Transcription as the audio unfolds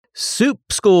Soup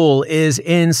School is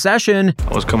in session.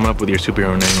 I was coming up with your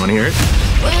superhero name. You want to hear it?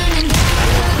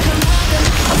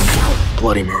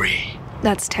 Bloody Marie.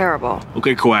 That's terrible.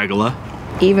 Okay, Coagula.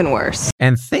 Even worse.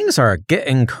 And things are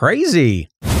getting crazy.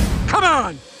 Come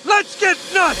on, let's get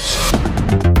nuts!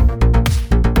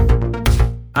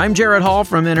 I'm Jared Hall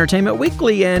from Entertainment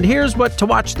Weekly, and here's what to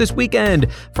watch this weekend,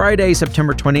 Friday,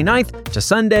 September 29th to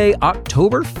Sunday,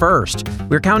 October 1st.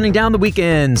 We're counting down the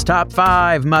weekend's top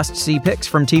 5 must-see picks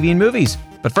from TV and movies.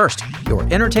 But first, your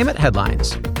entertainment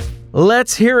headlines.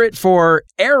 Let's hear it for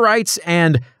Air Rights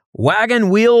and Wagon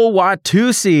Wheel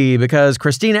Watusi, because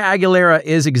Christina Aguilera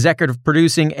is executive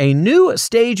producing a new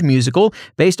stage musical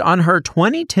based on her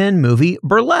 2010 movie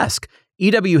Burlesque.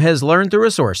 EW has learned through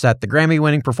a source that the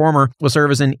Grammy-winning performer will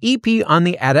serve as an EP on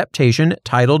the adaptation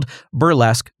titled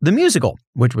Burlesque the Musical,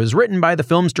 which was written by the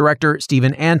film's director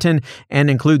Stephen Anton and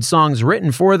includes songs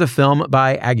written for the film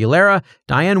by Aguilera,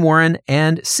 Diane Warren,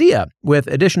 and Sia, with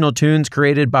additional tunes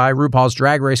created by RuPaul's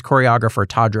Drag Race choreographer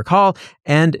Todrick Hall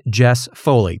and Jess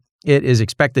Foley. It is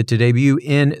expected to debut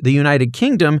in the United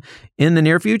Kingdom in the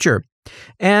near future.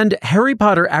 And Harry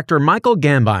Potter actor Michael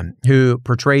Gambon, who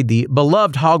portrayed the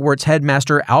beloved Hogwarts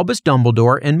headmaster Albus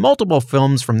Dumbledore in multiple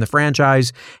films from the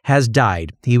franchise, has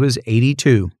died. He was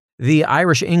 82. The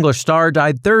Irish-English star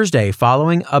died Thursday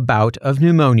following a bout of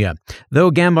pneumonia. Though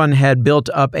Gambon had built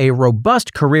up a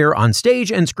robust career on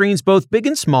stage and screens both big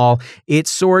and small, it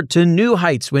soared to new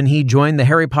heights when he joined the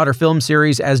Harry Potter film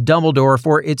series as Dumbledore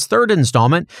for its third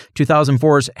installment,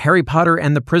 2004's Harry Potter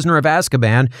and the Prisoner of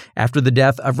Azkaban, after the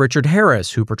death of Richard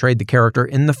Harris, who portrayed the character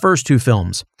in the first 2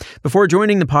 films. Before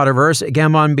joining the Potterverse,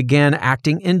 Gambon began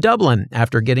acting in Dublin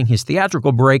after getting his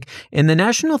theatrical break in the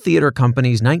National Theatre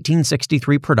Company's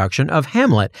 1963 production of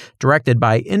Hamlet, directed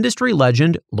by industry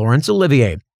legend Laurence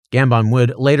Olivier. Gambon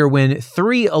would later win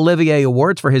 3 Olivier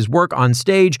Awards for his work on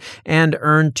stage and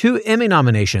earn 2 Emmy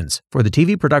nominations for the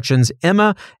TV productions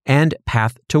Emma and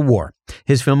Path to War.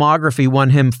 His filmography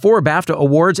won him 4 BAFTA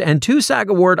Awards and 2 SAG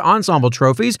Award Ensemble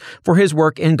trophies for his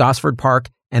work in Gosford Park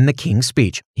and The King's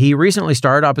Speech. He recently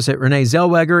starred opposite Renee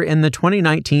Zellweger in the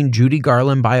 2019 Judy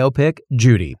Garland biopic,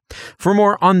 Judy. For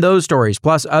more on those stories,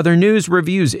 plus other news,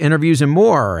 reviews, interviews, and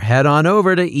more, head on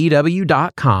over to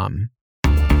EW.com.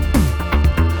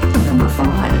 Number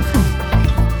 5.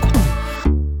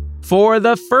 For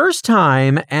the first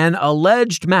time, an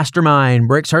alleged mastermind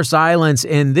breaks her silence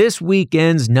in this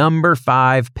weekend's number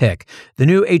 5 pick. The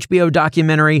new HBO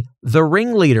documentary, The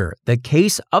Ringleader, The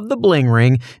Case of the Bling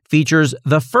Ring, features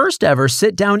the first ever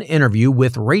sit-down interview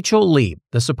with Rachel Lee,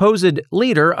 the supposed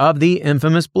leader of the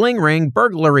infamous Bling Ring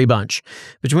burglary bunch.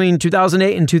 Between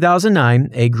 2008 and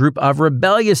 2009, a group of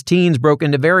rebellious teens broke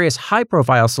into various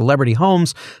high-profile celebrity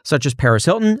homes, such as Paris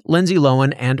Hilton, Lindsay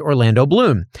Lohan, and Orlando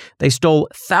Bloom. They stole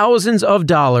thousands of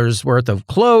dollars worth of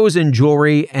clothes and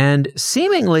jewelry and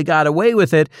seemingly got away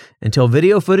with it until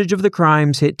video footage of the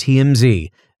crimes hit TMZ.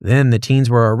 Then the teens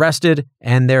were arrested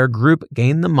and their group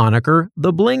gained the moniker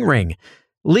The Bling Ring.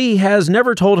 Lee has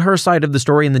never told her side of the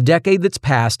story in the decade that's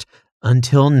passed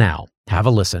until now. Have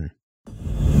a listen.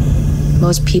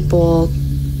 Most people,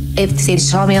 if they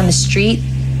saw me on the street,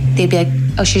 they'd be like,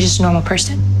 oh, she's just a normal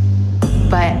person.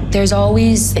 But there's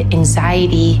always the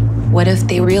anxiety. What if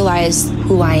they realize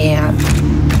who I am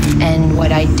and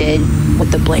what I did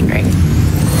with the bling ring?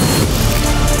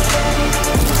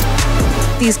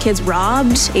 These kids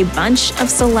robbed a bunch of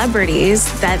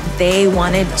celebrities that they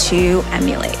wanted to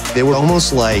emulate. They were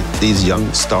almost like these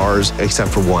young stars,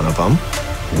 except for one of them.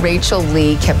 Rachel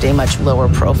Lee kept a much lower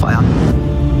profile.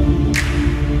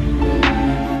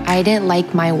 I didn't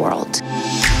like my world.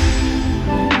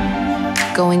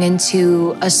 Going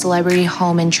into a celebrity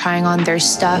home and trying on their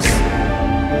stuff,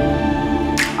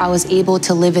 I was able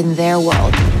to live in their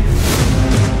world.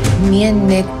 Me and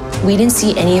Nick, we didn't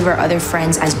see any of our other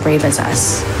friends as brave as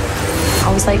us.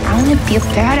 I was like, I want to be a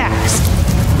badass.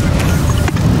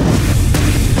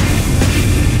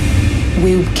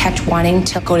 We kept wanting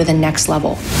to go to the next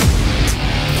level.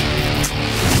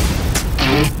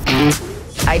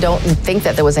 I don't think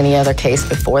that there was any other case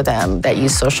before them that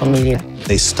used social media.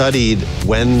 They studied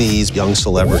when these young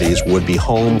celebrities would be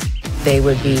home. They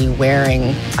would be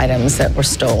wearing items that were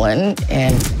stolen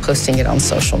and posting it on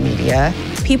social media.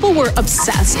 People were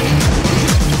obsessed.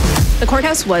 The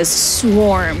courthouse was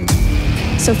swarmed.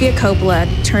 Sofia Coppola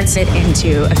turns it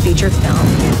into a feature film.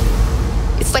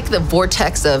 It's like the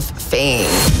vortex of fame.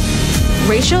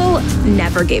 Rachel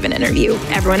never gave an interview.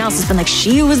 Everyone else has been like,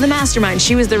 she was the mastermind,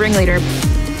 she was the ringleader.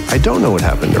 I don't know what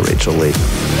happened to Rachel Lee.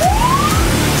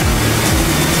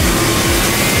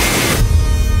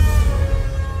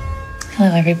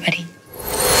 Hello, everybody.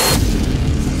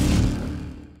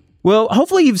 Well,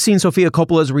 hopefully you've seen Sofia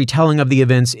Coppola's retelling of the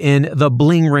events in the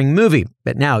Bling Ring movie,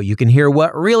 but now you can hear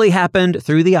what really happened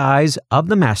through the eyes of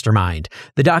the mastermind.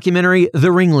 The documentary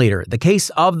The Ringleader, The Case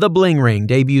of the Bling Ring,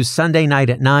 debuts Sunday night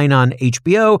at 9 on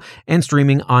HBO and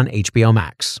streaming on HBO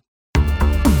Max.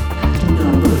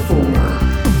 Number 4.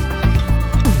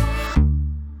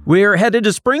 We're headed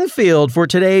to Springfield for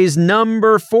today's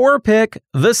number 4 pick,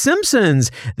 The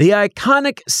Simpsons. The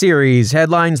iconic series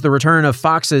headlines the return of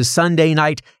Fox's Sunday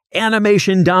night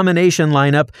animation domination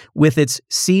lineup with its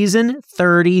season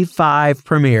 35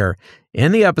 premiere.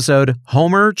 In the episode,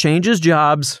 Homer changes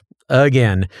jobs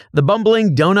again. The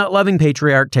bumbling, donut-loving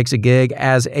patriarch takes a gig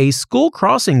as a school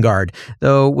crossing guard.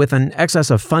 Though with an excess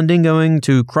of funding going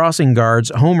to crossing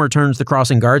guards, Homer turns the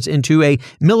crossing guards into a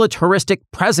militaristic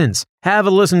presence. Have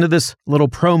a listen to this little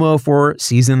promo for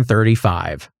season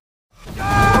 35. 5,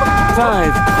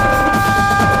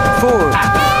 4,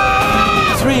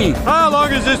 3. How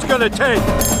long is this gonna take?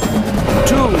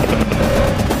 2.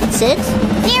 6,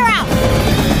 0.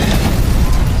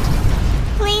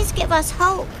 Please give us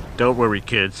hope. Don't worry,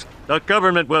 kids. The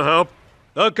government will help.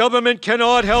 The government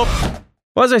cannot help.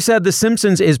 Well, as I said, The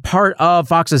Simpsons is part of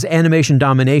Fox's animation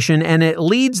domination, and it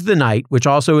leads the night, which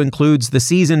also includes the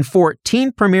season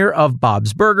 14 premiere of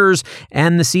Bob's Burgers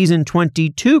and the season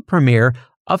 22 premiere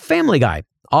of Family Guy.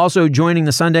 Also joining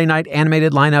the Sunday night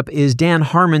animated lineup is Dan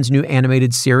Harmon's new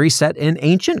animated series set in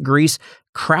ancient Greece,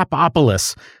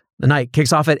 Crapopolis. The night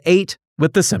kicks off at 8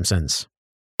 with The Simpsons.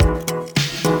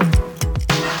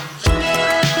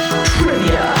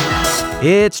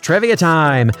 It's trivia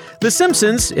time. The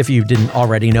Simpsons, if you didn't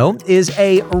already know, is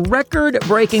a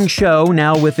record-breaking show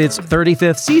now with its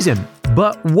 35th season.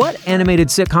 But what animated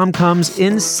sitcom comes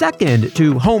in second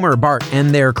to Homer, Bart, and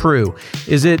their crew?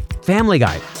 Is it Family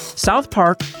Guy, South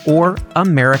Park, or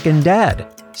American Dad?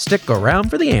 Stick around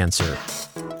for the answer.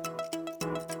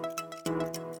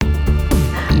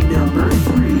 Number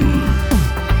 3.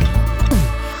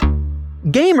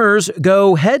 Gamers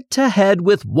go head-to-head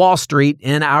with Wall Street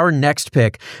in our next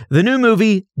pick. The new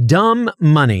movie, Dumb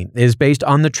Money, is based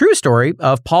on the true story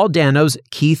of Paul Dano's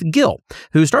Keith Gill,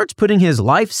 who starts putting his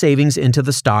life savings into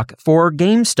the stock for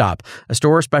GameStop, a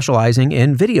store specializing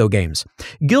in video games.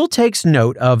 Gill takes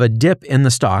note of a dip in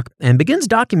the stock and begins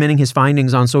documenting his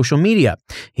findings on social media.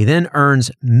 He then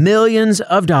earns millions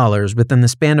of dollars within the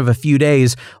span of a few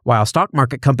days, while stock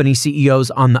market company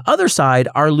CEOs on the other side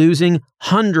are losing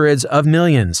hundreds of millions.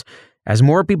 As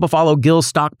more people follow Gill's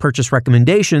stock purchase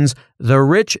recommendations, the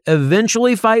rich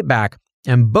eventually fight back,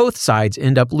 and both sides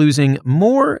end up losing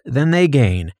more than they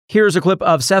gain. Here's a clip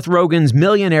of Seth Rogen's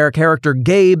millionaire character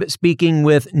Gabe speaking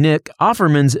with Nick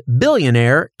Offerman's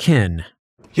billionaire Ken.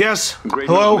 Yes. Great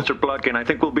Hello? news, Mr. Plotkin. I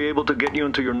think we'll be able to get you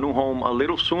into your new home a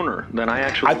little sooner than I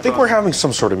actually I think thought. we're having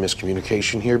some sort of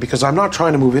miscommunication here because I'm not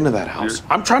trying to move into that house.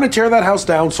 I'm trying to tear that house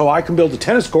down so I can build a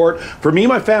tennis court for me and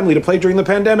my family to play during the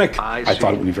pandemic. I thought see.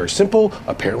 it would be very simple.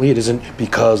 Apparently it isn't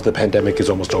because the pandemic is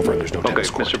almost over and there's no tennis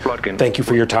court. Mr. Plotkin. Thank you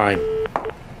for your time.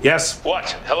 Yes?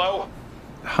 What? Hello?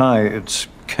 Hi, it's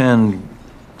Ken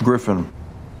Griffin.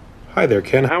 Hi there,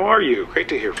 Ken. How are you? Great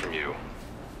to hear from you.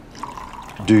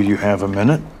 Do you have a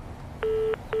minute?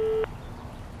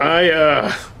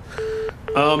 I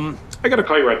gotta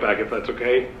call you right back if that's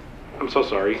okay. I'm so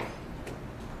sorry.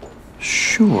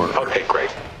 Sure. Okay, great.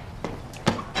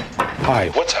 Hi,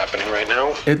 what's happening right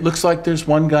now? It looks like there's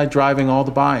one guy driving all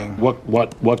the buying.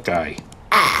 What guy?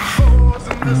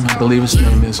 I believe his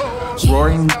name is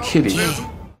Roaring Kitty.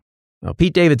 Well,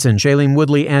 Pete Davidson, Shailene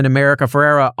Woodley, and America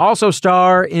Ferrera also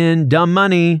star in Dumb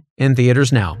Money in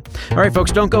theaters now. All right,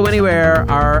 folks, don't go anywhere.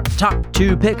 Our top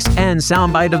 2 picks and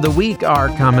soundbite of the week are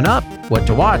coming up. What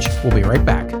to watch? We'll be right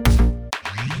back.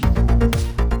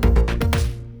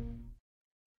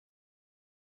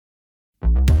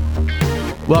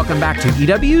 Welcome back to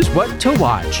EW's What to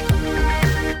Watch.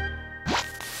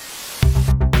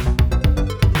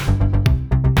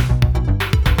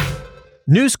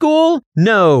 New school?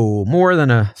 No, more than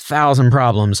 1,000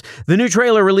 problems. The new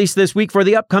trailer released this week for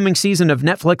the upcoming season of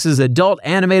Netflix's adult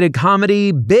animated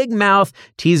comedy Big Mouth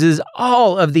teases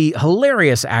all of the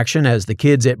hilarious action as the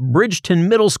kids at Bridgeton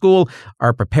Middle School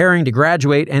are preparing to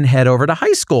graduate and head over to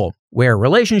high school, where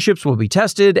relationships will be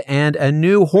tested and a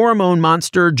new hormone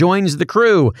monster joins the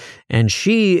crew. And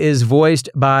she is voiced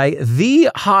by the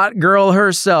hot girl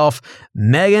herself,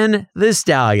 Megan Thee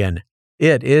Stallion.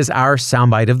 It is our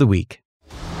soundbite of the week.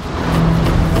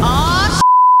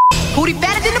 Booty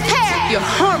better than a pair. Your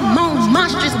hormone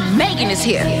monstrous Megan is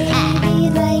here.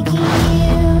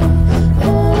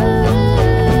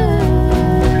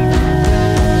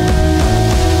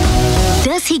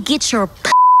 Does he get your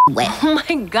wet. Oh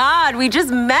my God, we just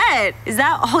met. Is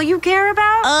that all you care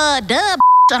about? Duh,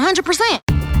 100%.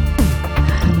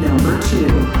 Number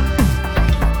 2.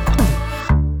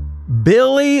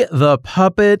 Billy the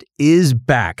Puppet is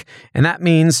back. And that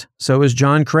means so is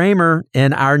John Kramer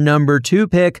in our number 2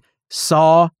 pick,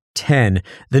 Saw 10.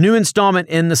 The new installment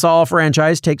in the Saw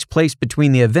franchise takes place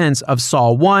between the events of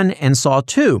Saw 1 and Saw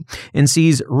 2 and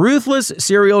sees ruthless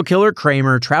serial killer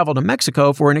Kramer travel to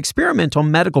Mexico for an experimental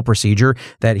medical procedure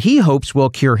that he hopes will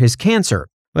cure his cancer.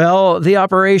 Well, the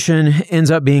operation ends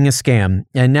up being a scam,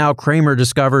 and now Kramer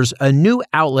discovers a new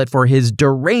outlet for his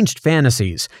deranged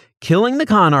fantasies, killing the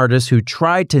con artist who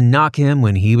tried to knock him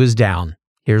when he was down.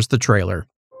 Here's the trailer.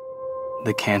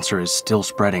 The cancer is still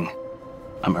spreading.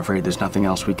 I'm afraid there's nothing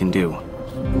else we can do.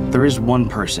 There is one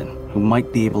person who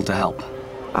might be able to help.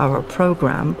 Our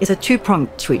program is a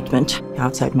 2-pronged treatment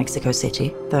outside Mexico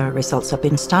City. The results have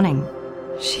been stunning.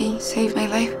 She saved my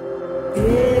life.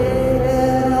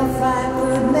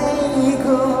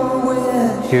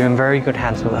 You're in very good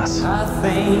hands with us.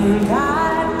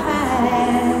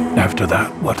 After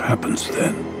that, what happens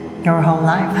then? Your whole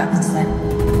life happens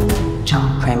then.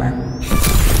 John Kramer.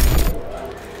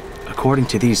 According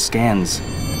to these scans,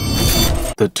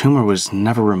 the tumor was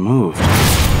never removed.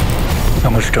 How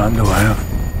much time do I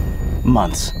have?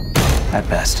 Months, at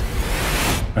best.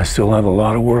 I still have a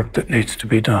lot of work that needs to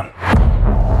be done.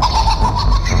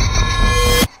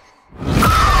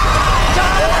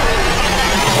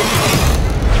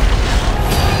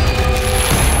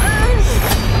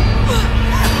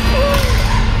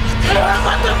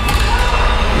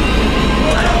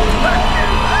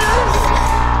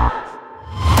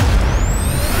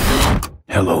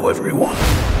 Hello, everyone.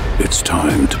 It's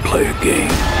time to play a game.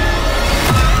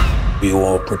 You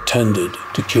all pretended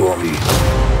to cure me,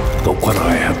 but what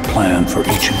I have planned for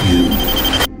each of you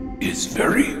is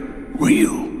very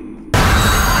real.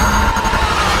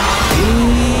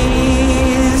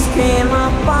 Peace came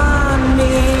upon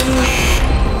me.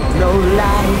 No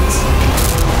light,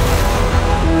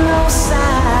 no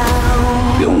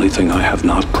sound. The only thing I have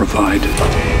not provided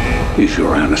is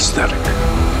your anesthetic.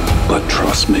 But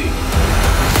trust me,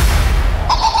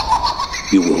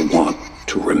 you will want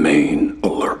to remain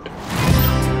alert.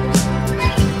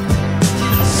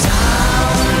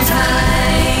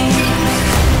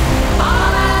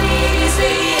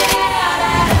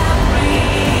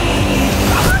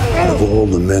 Out of all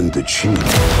the men to cheat,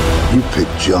 you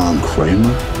picked John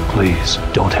Kramer? Please,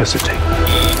 don't hesitate.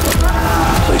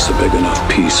 Place a big enough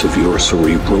piece of your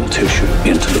cerebral tissue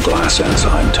into the glass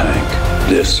enzyme tank.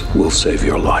 This will save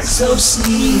your life. So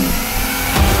sleep,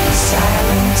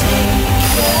 silent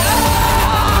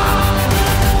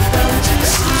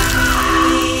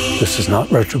This is not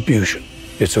retribution.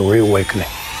 It's a reawakening.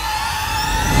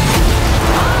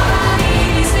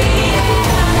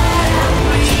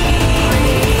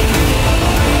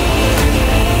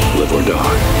 Live or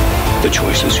die. The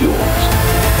choice is yours.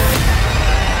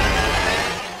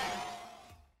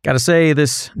 Gotta say,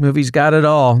 this movie's got it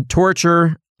all.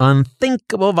 Torture,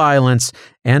 unthinkable violence,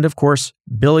 and of course,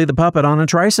 Billy the Puppet on a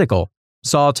tricycle.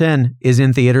 Saw 10 is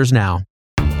in theaters now.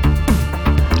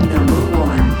 Number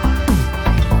 1.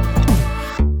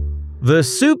 The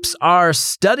Soups are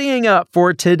studying up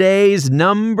for today's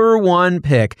number 1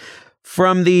 pick.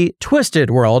 From the twisted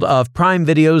world of Prime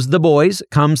Video's The Boys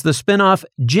comes the spinoff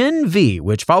Gen V,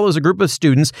 which follows a group of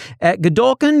students at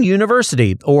Godolphin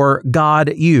University, or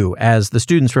God U, as the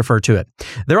students refer to it.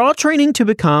 They're all training to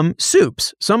become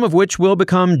Soups, some of which will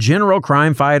become general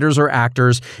crime fighters or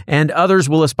actors, and others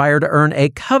will aspire to earn a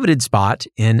coveted spot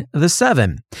in the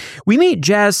 7. We meet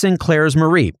Jazz Sinclair's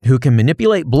Marie, who can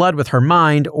manipulate blood with her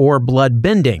mind or blood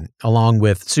bending, along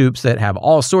with Soups that have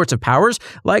all sorts of powers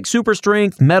like super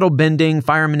strength, metal bending,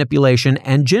 fire manipulation,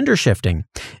 and gender shifting.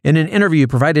 In an interview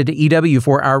provided to EW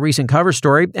for our recent cover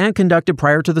story and conducted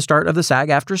prior to the start of the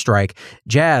SAG-AFTRA strike,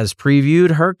 Jazz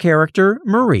previewed her character,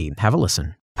 Marie. Have a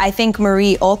listen. I think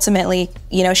Marie ultimately,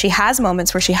 she has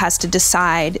moments where she has to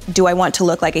decide, do I want to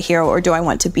look like a hero or do I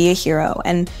want to be a hero?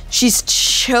 And she's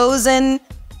chosen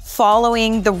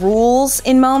following the rules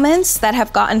in moments that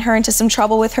have gotten her into some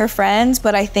trouble with her friends,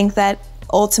 but I think that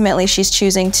ultimately she's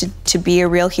choosing to be a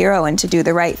real hero and to do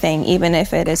the right thing, even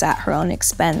if it is at her own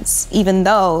expense, even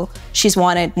though she's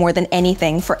wanted more than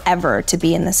anything forever to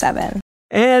be in the 7.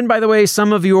 And by the way,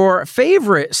 some of your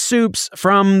favorite Soups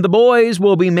from The Boys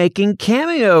will be making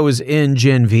cameos in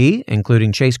Gen V,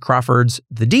 including Chase Crawford's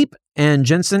The Deep and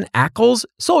Jensen Ackles'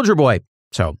 Soldier Boy.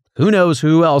 So who knows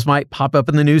who else might pop up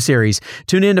in the new series?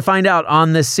 Tune in to find out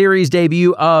on the series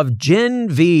debut of Gen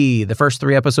V, the first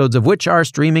 3 episodes of which are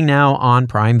streaming now on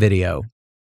Prime Video.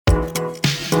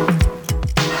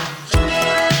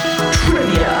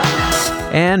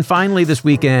 And finally this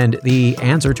weekend, the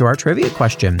answer to our trivia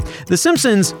question. The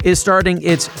Simpsons is starting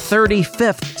its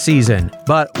 35th season,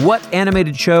 but what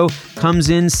animated show comes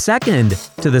in second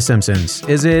to The Simpsons?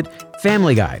 Is it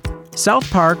Family Guy, South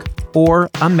Park, or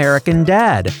American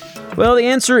Dad? Well, the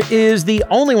answer is the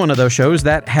only one of those shows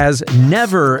that has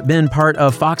never been part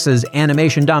of Fox's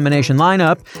animation domination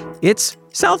lineup. It's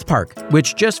South Park,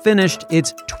 which just finished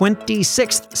its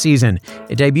 26th season.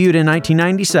 It debuted in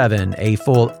 1997, a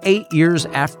full 8 years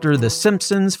after The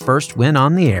Simpsons first went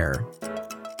on the air.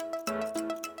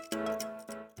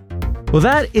 Well,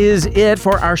 that is it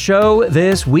for our show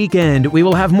this weekend. We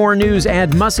will have more news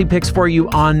and must-see picks for you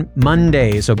on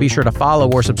Monday, so be sure to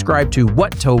follow or subscribe to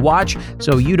What to Watch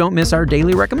so you don't miss our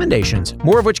daily recommendations,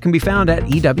 more of which can be found at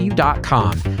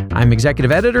EW.com. I'm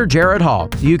Executive Editor Jared Hall.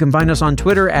 You can find us on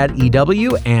Twitter at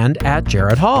EW and at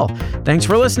Jared Hall. Thanks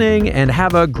for listening and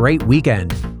have a great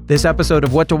weekend. This episode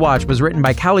of What to Watch was written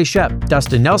by Callie Shep,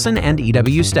 Dustin Nelson, and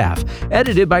EW staff.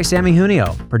 Edited by Sammy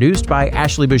Junio. Produced by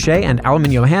Ashley Boucher and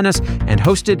Alamin Johannes. And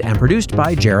hosted and produced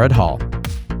by Jared Hall.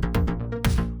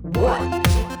 What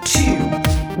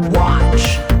to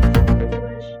watch?